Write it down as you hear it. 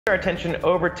Our attention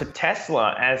over to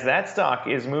Tesla as that stock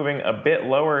is moving a bit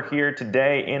lower here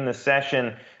today in the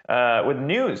session with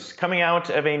news coming out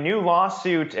of a new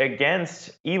lawsuit against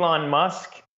Elon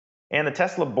Musk and the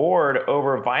Tesla board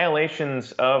over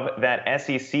violations of that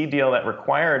SEC deal that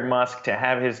required Musk to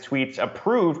have his tweets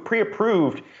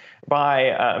pre-approved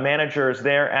by managers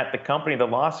there at the company. The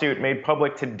lawsuit made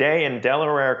public today in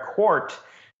Delaware court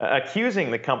accusing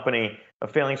the company of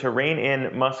failing to rein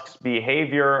in Musk's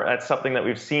behavior. That's something that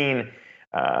we've seen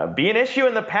be an issue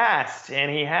in the past, and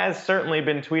he has certainly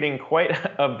been tweeting quite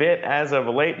a bit as of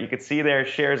late. You could see their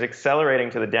shares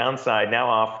accelerating to the downside, now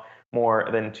off more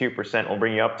than 2%. We'll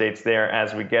bring you updates there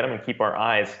as we get them and keep our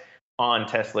eyes on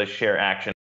Tesla's share action.